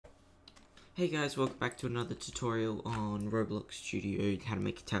Hey guys, welcome back to another tutorial on Roblox Studio, how to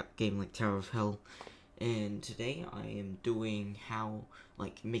make a game like Tower of Hell. And today I am doing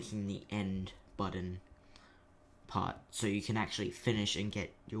making the end button part, so you can actually finish and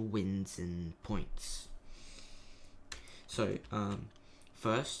get your wins and points. So,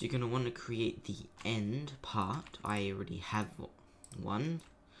 first you're going to want to create the end part. I already have one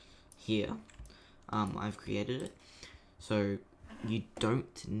here. I've created it. So, you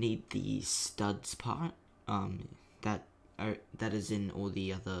don't need the studs part, that is in all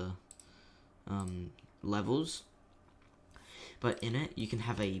the other levels, but in it you can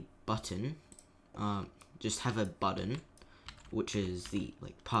have a button, just have a button, which is the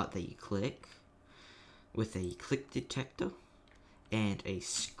part that you click, with a click detector and a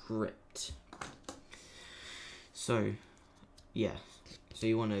script. So yeah, so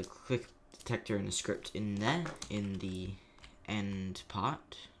you want a click detector and a script in there, in the end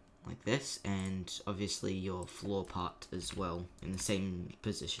part, like this, and obviously your floor part as well in the same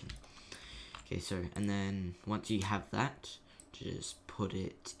position. Okay, so, and then once you have that, just put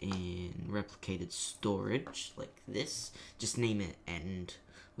it in replicated storage like this. Just name it end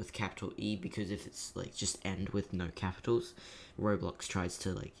with capital E, because if it's just end with no capitals, Roblox tries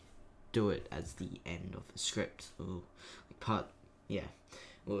to do it as the end of a script or part. Yeah,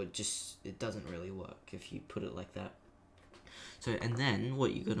 or it doesn't really work if you put it like that. So, and then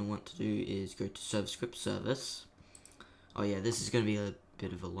what you're going to want to do is go to serve script service. Oh yeah, this is going to be a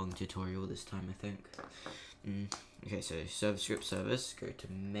bit of a long tutorial this time, I think. Okay, so serve script service, go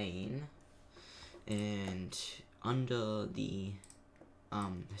to main, and under the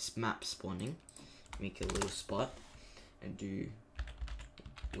map spawning, make a little spot and do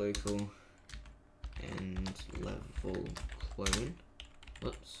local and level clone.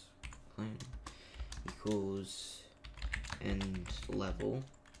 Whoops, clone equals end level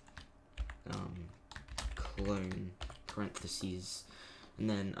clone parentheses, and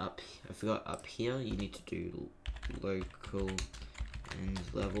then up here you need to do local end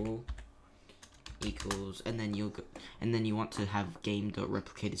level equals, and then you want to have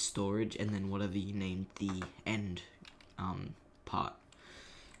game.replicated storage, and then whatever you named the end part.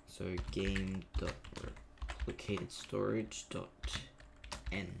 So game.replicated storage dot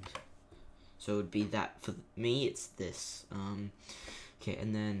end. So it would be that. For me, it's this. Okay,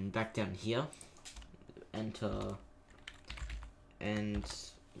 and then back down here, enter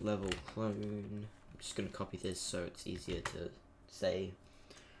end level clone. I'm just gonna copy this so it's easier to say.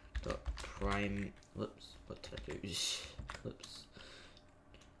 Dot prime. Whoops. What did I do? Whoops.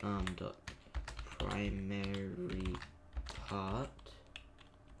 Dot primary part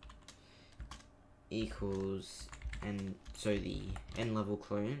equals, and so the end level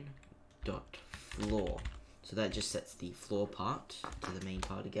clone dot floor, so that just sets the floor part to the main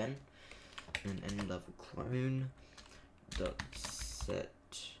part again, and end level clone dot set,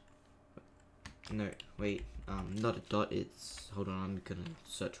 no wait, not a dot, it's, hold on, I'm gonna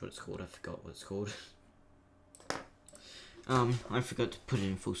search what it's called. I forgot what it's called. I forgot to put it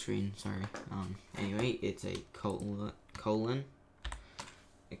in full screen, sorry. Anyway, it's a colon,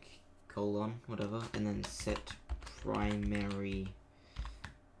 whatever, and then set primary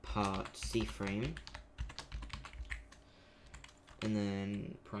part C-frame, and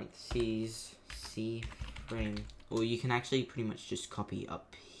then parentheses C-frame, or you can actually pretty much just copy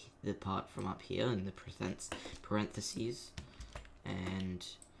up the part from up here in the parentheses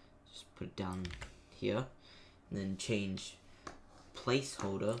and just put it down here, and then change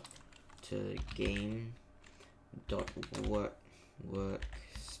placeholder to game dot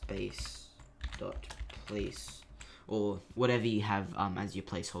workspace dot place, or whatever you have as your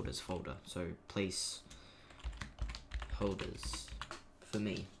placeholders folder. So placeholders for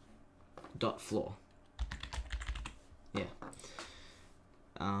me dot floor. Yeah.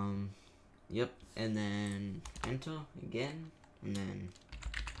 Yep. And then enter again, and then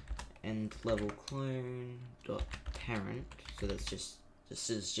end level clone dot parent. So this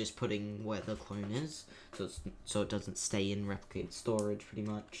is just putting where the clone is, so it doesn't stay in replicated storage pretty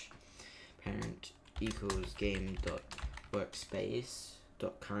much. Parent equals game dot workspace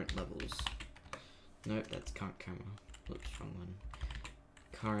dot current levels. Nope, that's current camera. Whoops, wrong one.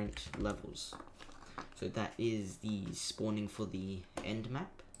 Current levels. So that is the spawning for the end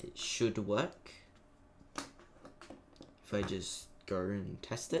map. It should work. If I just go and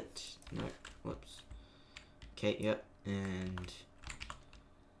test it. No, whoops. Okay, yep, and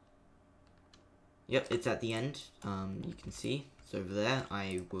yep, it's at the end. You can see it's over there.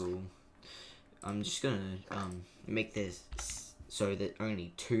 I'm just gonna make this so that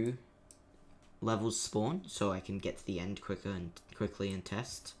only 2 levels spawn, so I can get to the end quickly and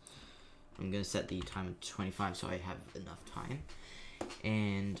test. I'm going to set the timer to 25 so I have enough time.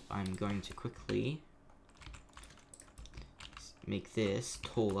 And I'm going to quickly make this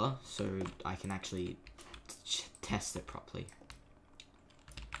taller so I can actually test it properly.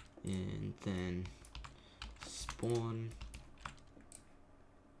 And then spawn.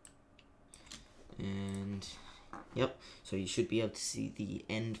 And yep, so you should be able to see the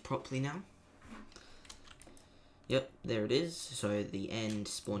end properly now. Yep, there it is. So the end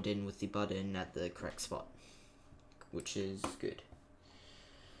spawned in with the button at the correct spot, which is good.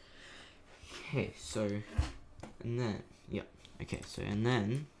 Okay, so, and then, yep, okay, so, and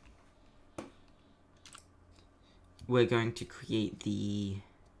then we're going to create the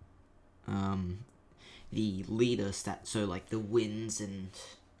leader stat, so like the wins and,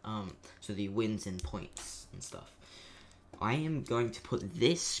 so the wins and points and stuff. I am going to put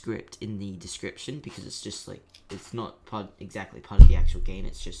this script in the description because it's just like, it's not exactly part of the actual game.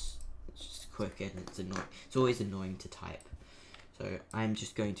 It's just quick and it's annoying. It's always annoying to type. So I'm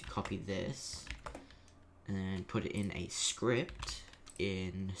just going to copy this and put it in a script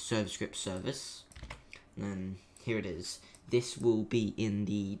in serve-script service. And then here it is. This will be in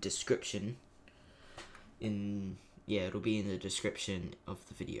the description. It'll be in the description of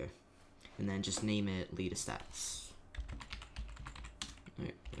the video. And then just name it Leaderstats.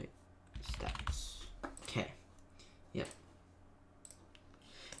 Wait, stats. Okay. Yep.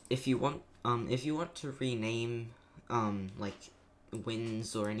 If you want to rename like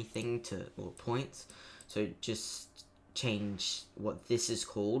wins or anything or points, so just change what this is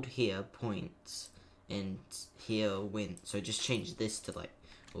called here, points, and here win. So just change this to like,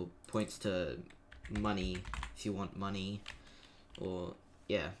 or points to money if you want money, or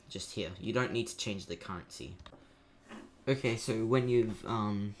yeah, just here. You don't need to change the currency. Okay, so when you've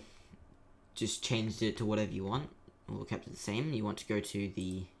just changed it to whatever you want, or kept it the same, you want to go to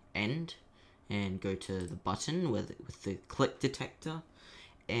the end and go to the button with the click detector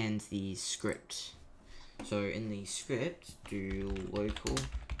and the script. So in the script, do local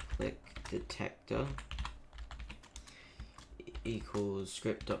click detector equals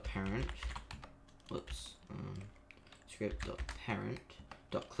script.parent. Whoops.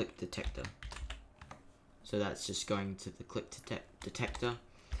 Script.parent.click detector. So that's just going to the click detector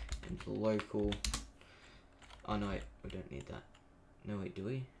and the local. Oh no, wait, we don't need that. No, wait, do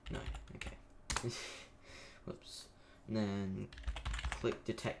we? No, okay. Whoops. And then click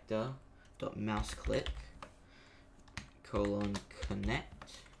detector dot mouse click colon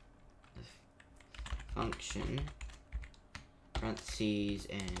connect function parentheses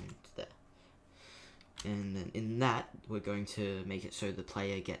and there. And then in that we're going to make it so the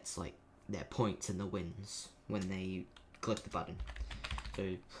player gets like their points and the wins when they click the button.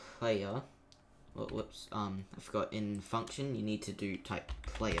 So player, whoops, I forgot, in function you need to type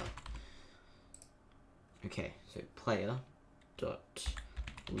player. Okay, so player dot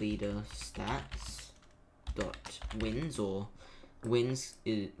leader stats dot wins, or wins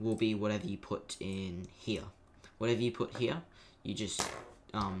will be whatever you put in here. Whatever you put here, you just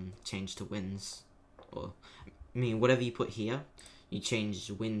change to wins, or I mean whatever you put here, you change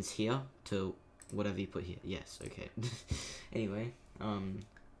wins here to whatever you put here. Yes, okay. Anyway,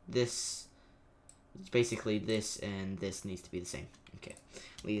 this, it's basically this and this needs to be the same. Okay,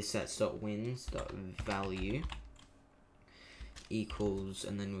 leaderstats.wins.value equals,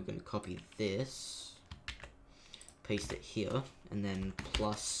 and then we're going to copy this, paste it here, and then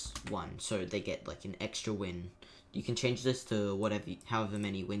 +1, so they get like an extra win. You can change this to however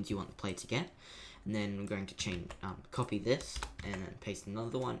many wins you want the player to get. And then we're going to change, copy this, and then paste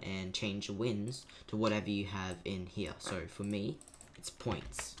another one, and change wins to whatever you have in here. So for me, it's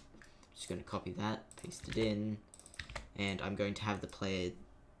points. Just going to copy that, paste it in, and I'm going to have the player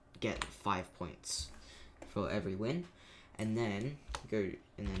get 5 points for every win. And then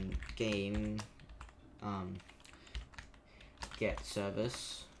game, get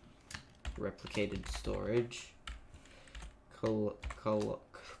service, replicated storage,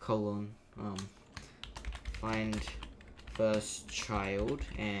 colon, find first child,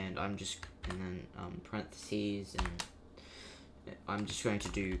 and then parentheses, and I'm just going to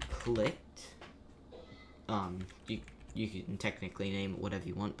do clicked. You can technically name it whatever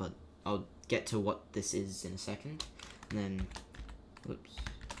you want, but I'll get to what this is in a second. And then, whoops,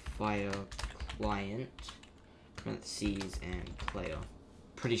 fire client, parentheses, and player.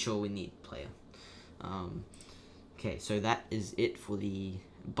 Pretty sure we need player. Okay, so that is it for the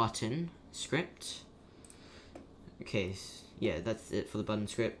button script. Okay, yeah, that's it for the button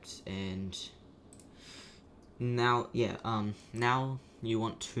script, and now, yeah, now you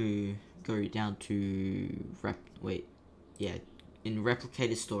want to go down to in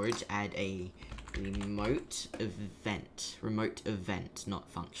replicated storage, add a remote event, not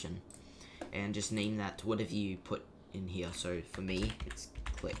function, and just name that whatever you put in here. So for me, it's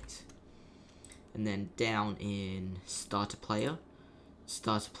clicked. And then down in starter player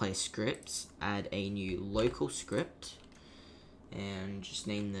scripts, add a new local script, and just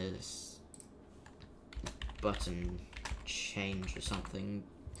name this button change or something.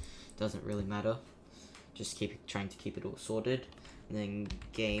 Doesn't really matter. Just trying to keep it all sorted. And then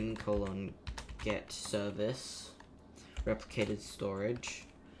game : get service replicated storage :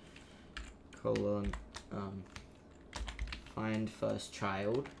 find first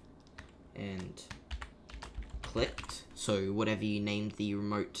child and clicked. So whatever you named the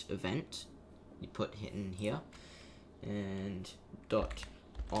remote event, you put it in here, and dot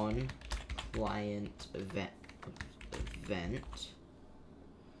on client event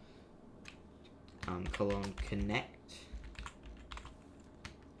connect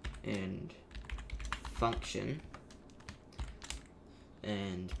and function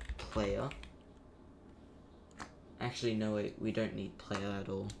and player. Actually, no, wait, we don't need player at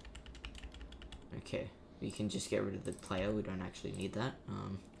all. Okay, we can just get rid of the player. We don't actually need that.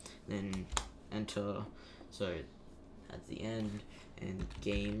 Then enter. So at the end, and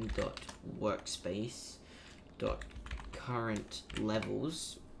game.workspace.current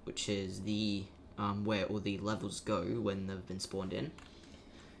levels, which is the where all the levels go when they've been spawned in.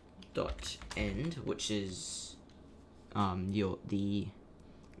 .end, which is the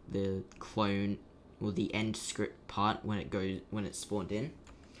clone or the end script part when it's spawned in.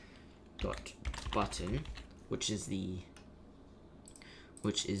 .button, which is the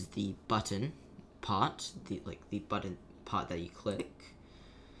button part, the button part that you click.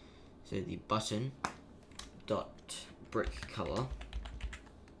 So the button brick color.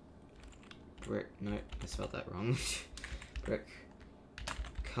 No, I spelled that wrong. Brick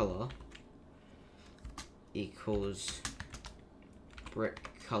color equals brick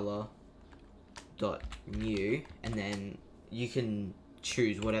color dot new, and then you can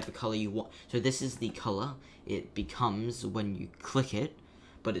choose whatever color you want. So this is the color it becomes when you click it,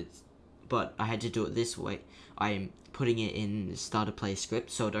 but I had to do it this way. I'm putting it in the starter player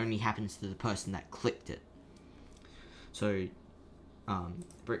script, so it only happens to the person that clicked it. So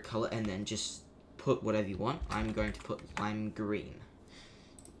brick color, and then just put whatever you want. I'm going to put lime green.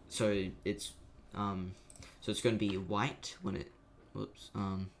 So it's going to be white when it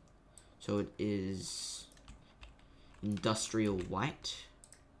so it is industrial white.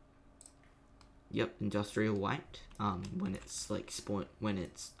 Yep, industrial white. When it's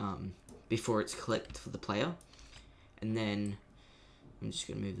before it's clicked for the player. And then I'm just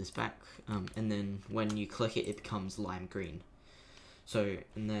gonna move this back. And then when you click it, it becomes lime green. So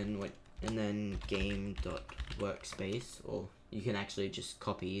and then game.workspace, or you can actually just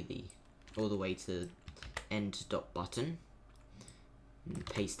copy all the way to end.button and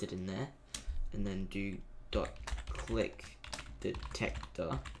paste it in there, and then do .click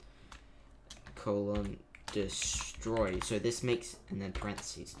detector : destroy. So this makes, and then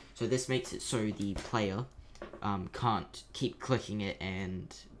parentheses. So this makes it so the player can't keep clicking it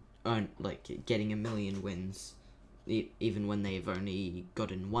and earn, getting a million wins, even when they've only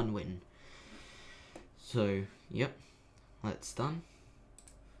gotten one win. So yep, that's done.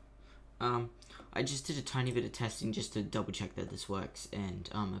 I just did a tiny bit of testing just to double check that this works, and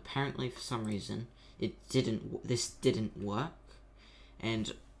apparently for some reason this didn't work,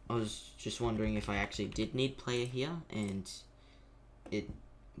 and I was just wondering if I actually did need player here, and it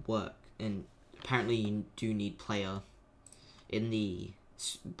worked. And apparently you do need player in the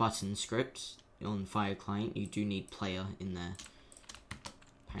button script on Fire Client. You do need player in there,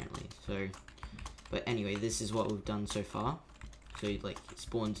 apparently. So, but anyway, this is what we've done so far. So it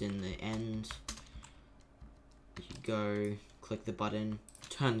spawns in the end. You go, click the button,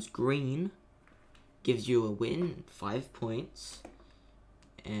 turns green, gives you a win, 5 points,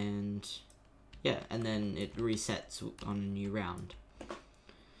 and yeah, and then it resets on a new round.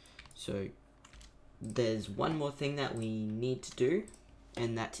 So there's one more thing that we need to do,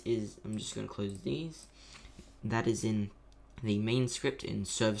 and that is, I'm just going to close these. That is in the main script in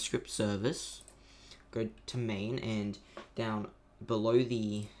service script service. Go to main, and down below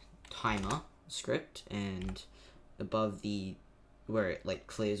the timer script and above the where it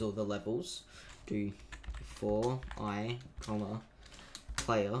clears all the levels, do for I,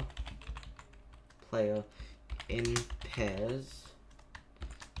 player in pairs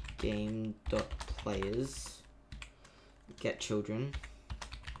game.players get children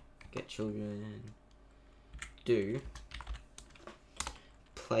do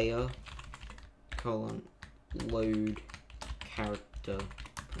player : load character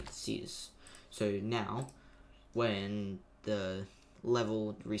parentheses. So now, when the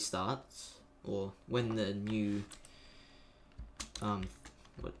level restarts, or when the new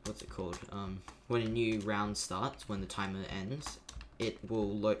what's it called? When a new round starts, when the timer ends, it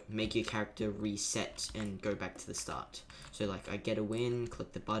will make your character reset and go back to the start. So like I get a win,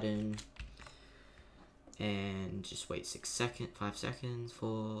 click the button, and just wait 5 seconds,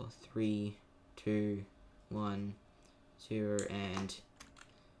 4, 3, 2, 1, 0, and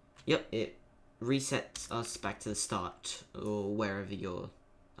yep, it resets us back to the start, or wherever your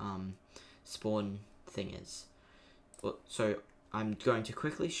spawn thing is. So I'm going to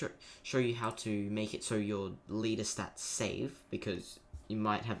quickly show you how to make it so your leader stats save, because you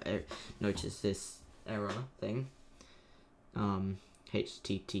might have noticed this error thing,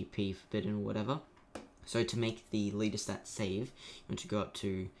 HTTP forbidden or whatever. So to make the leader stats save, you want to go up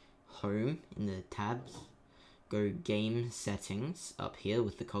to Home in the tabs, go Game Settings up here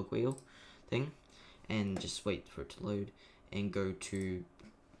with the cogwheel thing, and just wait for it to load, and go to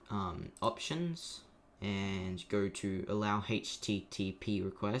Options, and go to Allow HTTP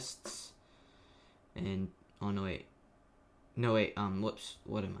requests, and whoops,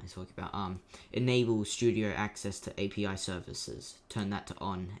 what am I talking about? Enable studio access to API services, turn that to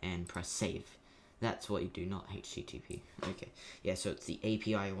on, and press save. That's what you do, not HTTP. Okay, yeah, so it's the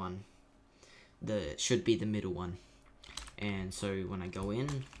API one. Should be the middle one. And so when I go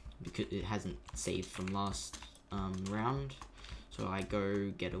in, because it hasn't saved from last round, so I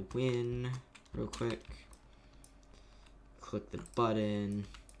go get a win real quick, click the button.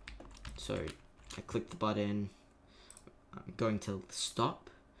 So I click the button, I'm going to stop,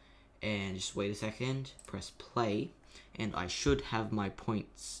 and just wait a second, press play, and I should have my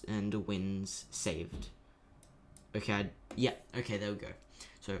points and wins saved. Okay, yeah, okay, there we go.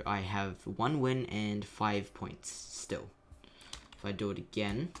 So I have 1 win and 5 points still. If I do it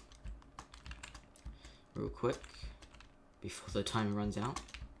again, real quick, before the timer runs out,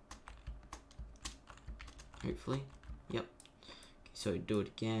 hopefully, yep. Okay, so do it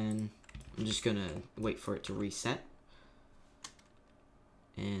again. I'm just gonna wait for it to reset.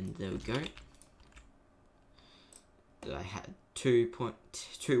 And there we go. I had 2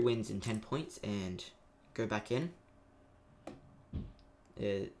 wins and 10 points, and go back in.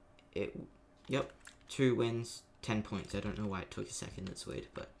 Yep, 2 wins, 10 points. I don't know why it took a second. That's weird,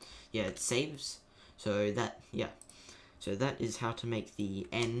 but yeah, it saves. So that is how to make the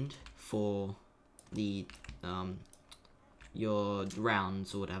end for the your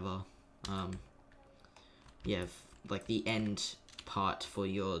rounds or whatever. Yeah, like the end part for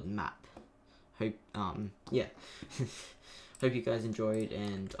your map. Hope yeah. Hope you guys enjoyed,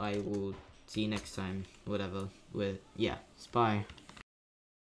 and I will see you next time, whatever, yeah, bye.